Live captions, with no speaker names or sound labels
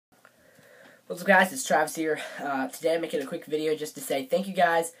What's up, guys? It's Travis here. Today I'm making a quick video just to say thank you,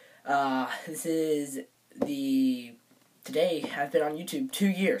 guys. Today I've been on YouTube 2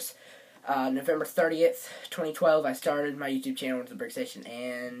 years. November 30th, 2012, I started my YouTube channel with the Brick Station,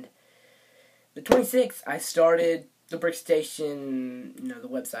 and the 26th, I started the Brick Station, the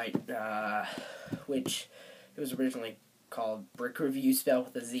website, which it was originally called Brick Review,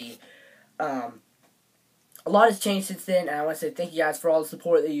 spelled with a Z. A lot has changed since then, and I want to say thank you guys for all the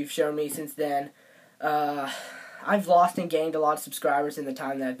support that you've shown me since then. I've lost and gained a lot of subscribers in the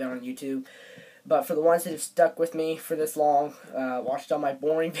time that I've been on YouTube, but for the ones that have stuck with me for this long, watched all my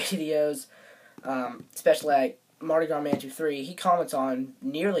boring videos, especially like Mardi Gras Man 23, he comments on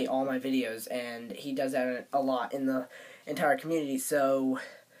nearly all my videos, and he does that a lot in the entire community, so,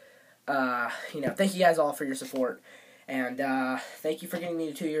 thank you guys all for your support, and thank you for getting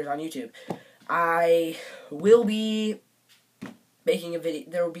me to 2 years on YouTube. I will be making a video.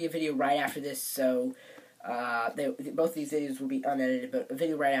 There will be a video right after this, so both these videos will be unedited. But a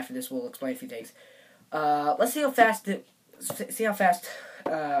video right after this will explain a few things. Let's see how fast we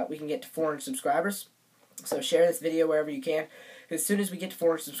can get to 400 subscribers. So share this video wherever you can. Because as soon as we get to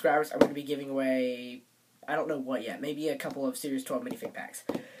 400 subscribers, I'm going to be giving away, I don't know what yet. Maybe a couple of Series 12 minifig packs.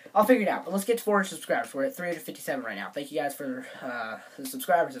 I'll figure it out. But let's get to 400 subscribers. We're at 357 right now. Thank you guys for the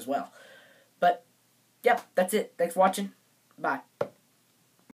subscribers as well. But, yeah, that's it. Thanks for watching. Bye.